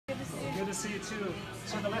to see you too.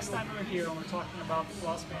 So the last time we were here, when we were talking about the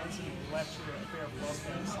floss bands, and you left you a pair of floss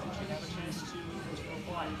bands, did you have a chance to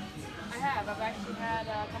apply? I have. I've actually had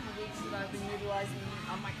a couple of weeks that I've been utilizing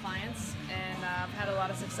on my clients, and I've had a lot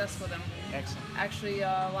of success with them. Excellent. Actually,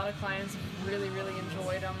 a lot of clients really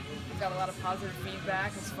enjoyed them. We've got a lot of positive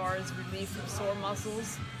feedback as far as relief from sore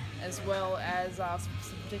muscles, as well as some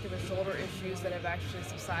particular shoulder issues that have actually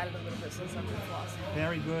subsided a little bit since I've been flossing.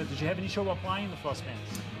 Very good. Did you have any trouble applying the floss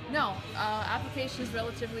bands? No, application is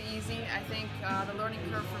relatively easy. I think the learning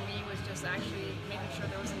curve for me was just actually making sure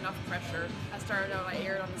there was enough pressure. I started out, I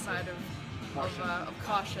erred on the side of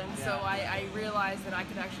caution, Yeah. so I realized that I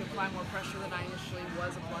could actually apply more pressure than I initially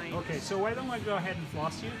was applying. Okay, so why don't I go ahead and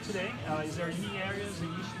floss you today? Is there any areas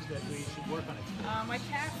and issues that we should work on it? My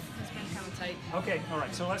calf has been kind of tight. Okay, all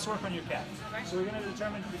right, so let's work on your calf. Okay. So we're going to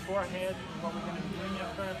determine beforehand what we're going to be doing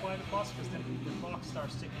after I apply the floss, because then the clock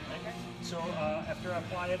starts ticking, right? Okay. So after I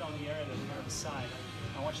apply it on the area that we're going to decide,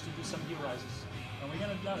 I want you to do some heel rises. And we're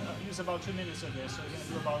going to use about 2 minutes of this, so we're going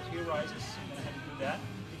to do about heel rises. You're going to have to do that.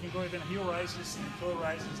 You can go even heel rises and toe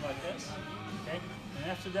rises like this, okay? And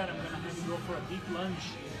after that, I'm going to have you go for a deep lunge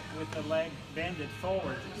with the leg bended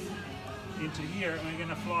forward into here, and we're going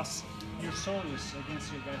to floss your soles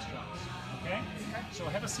against your gastrocs, okay? So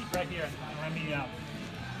have a seat right here. Let me get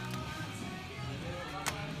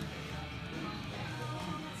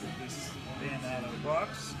this band out of the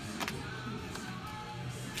box.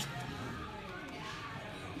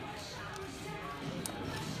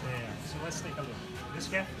 There. So let's take a look. This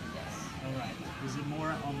calf? Yes. All right. Is it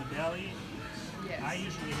more on the belly? Yes. I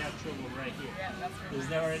usually have trouble right here. Yeah, that's right. Is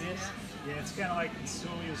that where it is? Yeah, it's kind of like the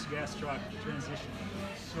soleus gastroc transition.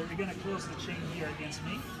 So you're going to close the chain here against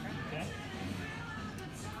me, okay?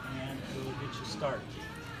 And we'll get you started.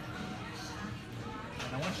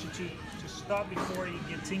 And I want you to stop before you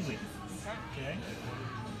get tingly, okay?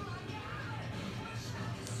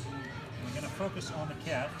 We're going to focus on the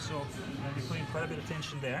calf, so I'm going to be putting quite a bit of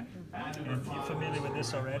tension there. And you're familiar with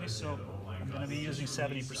this already, so I'm going to be using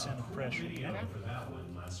 70% of pressure. Okay?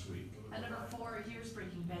 At number 4, here's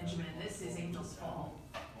Breaking Benjamin. This is Angel's Fall.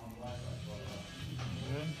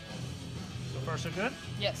 Good. So far, so good?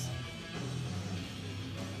 Yes.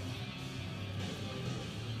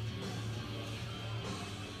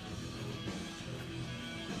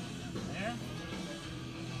 There.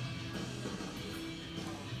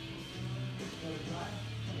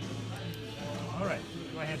 All right,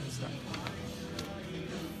 go ahead and start.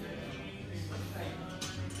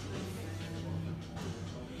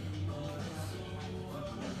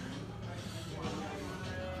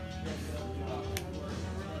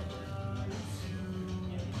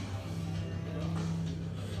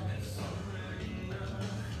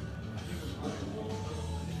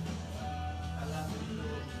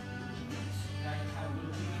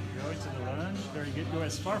 Go into the lunge, very good. Go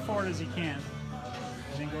as far forward as you can,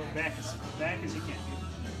 and then go back as you can.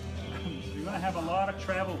 You're going to have a lot of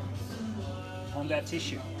travel on that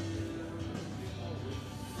tissue.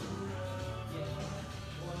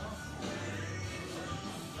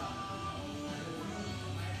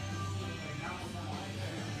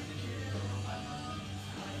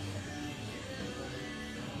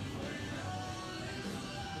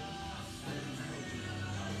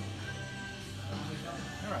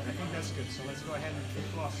 All right, I think that's good. So let's go ahead and keep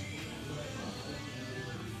flossing.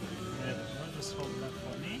 Just hold that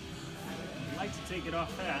for me. I'd like to take it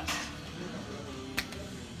off fast.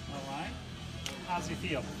 All right. How's it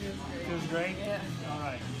feel? Feels great? Yeah. All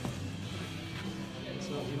right.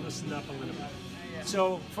 So you loosened up a little bit.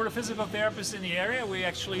 So for the physical therapists in the area, we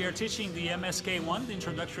actually are teaching the MSK1, the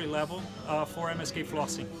introductory level for MSK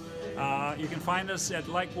flossing. You can find us at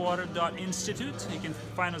likewater.institute. You can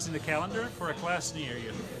find us in the calendar for a class near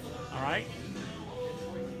you. All right?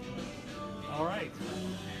 All right.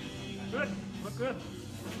 Good. Look good.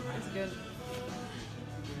 That's good.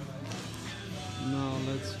 Now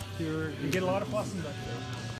let's cure. You get a lot of flossing done.